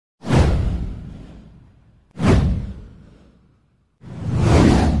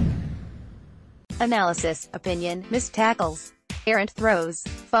Analysis, opinion, missed tackles, errant throws,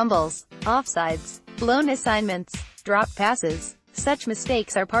 fumbles, offsides, blown assignments, dropped passes. Such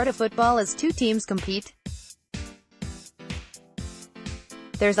mistakes are part of football as two teams compete.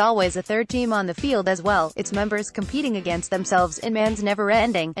 There's always a third team on the field as well, its members competing against themselves in man's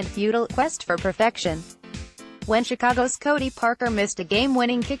never-ending and futile quest for perfection. When Chicago's Cody Parker missed a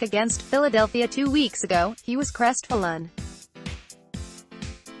game-winning kick against Philadelphia 2 weeks ago, he was crestfallen.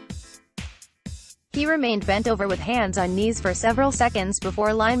 He remained bent over with hands on knees for several seconds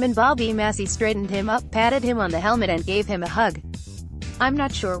before lineman Bobby Massey straightened him up, patted him on the helmet and gave him a hug. I'm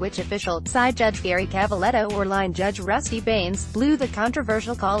not sure which official, side judge Gary Cavaletto or line judge Rusty Baines, blew the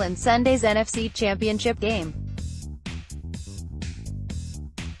controversial call in Sunday's NFC Championship game.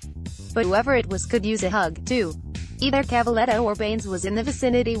 But whoever it was could use a hug, too. Either Cavaletto or Baines was in the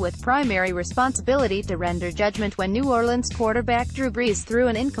vicinity with primary responsibility to render judgment when New Orleans quarterback Drew Brees threw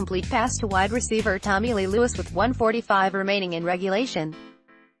an incomplete pass to wide receiver Tommy Lee Lewis with 1:45 remaining in regulation.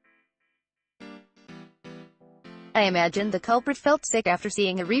 I imagine the culprit felt sick after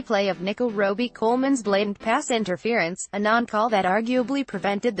seeing a replay of Nico Roby-Coleman's blatant pass interference, a non-call that arguably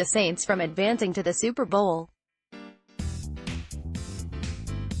prevented the Saints from advancing to the Super Bowl.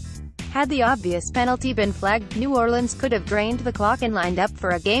 Had the obvious penalty been flagged, New Orleans could have drained the clock and lined up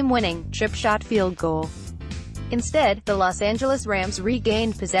for a game-winning, chip-shot field goal. Instead, the Los Angeles Rams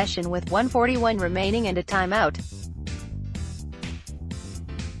regained possession with 1:41 remaining and a timeout.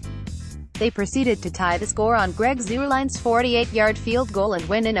 They proceeded to tie the score on Greg Zuerlein's 48-yard field goal and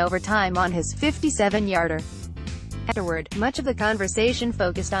win in overtime on his 57-yarder. Afterward, much of the conversation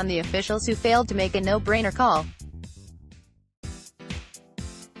focused on the officials who failed to make a no-brainer call.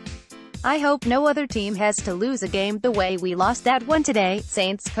 I hope no other team has to lose a game the way we lost that one today,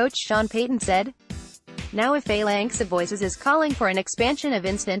 Saints coach Sean Payton said. Now if Phalanx of Voices is calling for an expansion of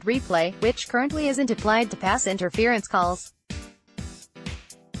instant replay, which currently isn't applied to pass interference calls.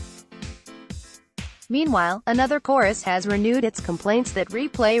 Meanwhile, another chorus has renewed its complaints that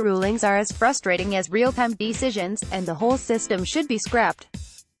replay rulings are as frustrating as real-time decisions, and the whole system should be scrapped.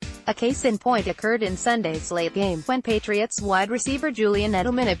 A case in point occurred in Sunday's late game, when Patriots wide receiver Julian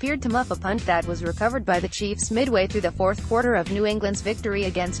Edelman appeared to muff a punt that was recovered by the Chiefs midway through the fourth quarter of New England's victory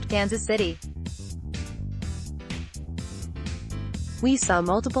against Kansas City. We saw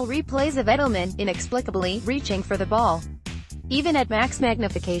multiple replays of Edelman, inexplicably, reaching for the ball. Even at max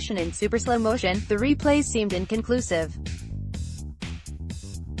magnification in super slow motion, the replays seemed inconclusive.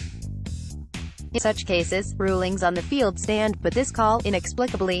 In such cases, rulings on the field stand, but this call,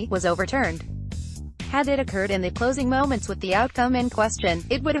 inexplicably, was overturned. Had it occurred in the closing moments with the outcome in question,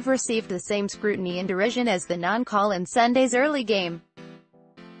 it would have received the same scrutiny and derision as the non-call in Sunday's early game.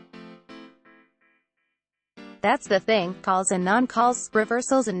 That's the thing, calls and non-calls,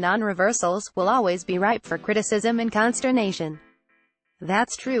 reversals and non-reversals, will always be ripe for criticism and consternation.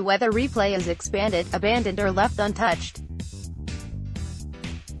 That's true whether replay is expanded, abandoned or left untouched.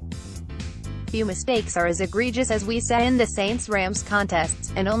 Few mistakes are as egregious as we saw in the Saints-Rams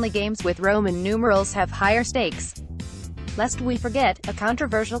contests, and only games with Roman numerals have higher stakes. Lest we forget, a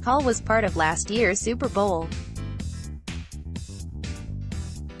controversial call was part of last year's Super Bowl.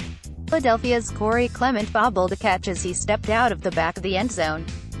 Philadelphia's Corey Clement bobbled a catch as he stepped out of the back of the end zone.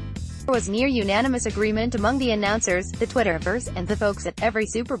 There was near unanimous agreement among the announcers, the Twitterverse, and the folks at every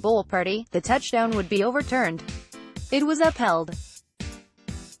Super Bowl party, the touchdown would be overturned. It was upheld.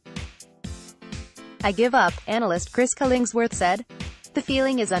 I give up, analyst Chris Collingsworth said. The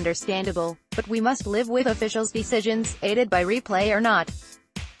feeling is understandable, but we must live with officials' decisions, aided by replay or not.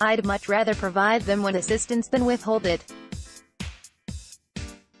 I'd much rather provide them with assistance than withhold it.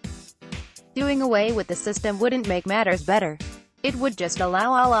 Doing away with the system wouldn't make matters better. It would just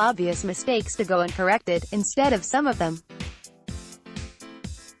allow all obvious mistakes to go uncorrected, instead of some of them.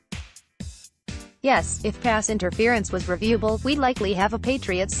 Yes, if pass interference was reviewable, we'd likely have a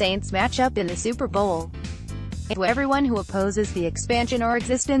Patriots-Saints matchup in the Super Bowl. And to everyone who opposes the expansion or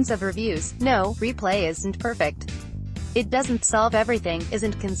existence of reviews, no, replay isn't perfect. It doesn't solve everything,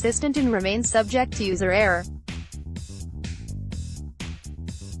 isn't consistent and remains subject to user error.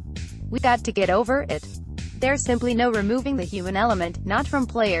 We got to get over it. There's simply no removing the human element, not from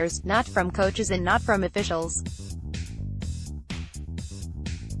players, not from coaches and not from officials.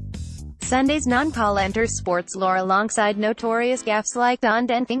 Sunday's non-call enters sports lore alongside notorious gaffes like Don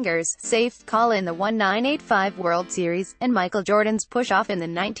Denkinger's safe call in the 1985 World Series, and Michael Jordan's push-off in the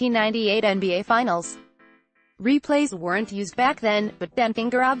 1998 NBA Finals. Replays weren't used back then, but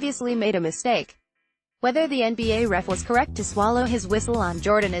Denkinger obviously made a mistake. Whether the NBA ref was correct to swallow his whistle on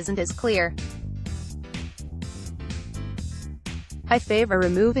Jordan isn't as clear. I favor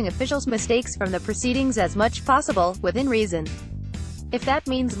removing officials' mistakes from the proceedings as much possible, within reason. If that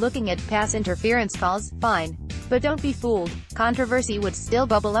means looking at pass interference calls, fine. But don't be fooled. Controversy would still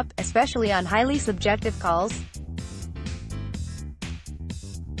bubble up, especially on highly subjective calls.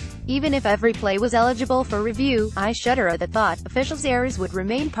 Even if every play was eligible for review, I shudder at the thought, officials' errors would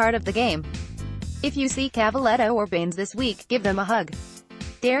remain part of the game. If you see Cavalletta or Baines this week, give them a hug.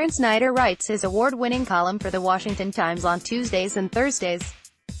 Darren Snyder writes his award-winning column for The Washington Times on Tuesdays and Thursdays.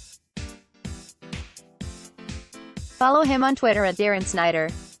 Follow him on Twitter at Darren Snyder.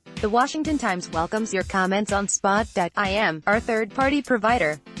 The Washington Times welcomes your comments on Spot.im, our third-party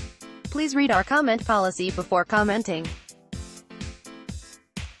provider. Please read our comment policy before commenting.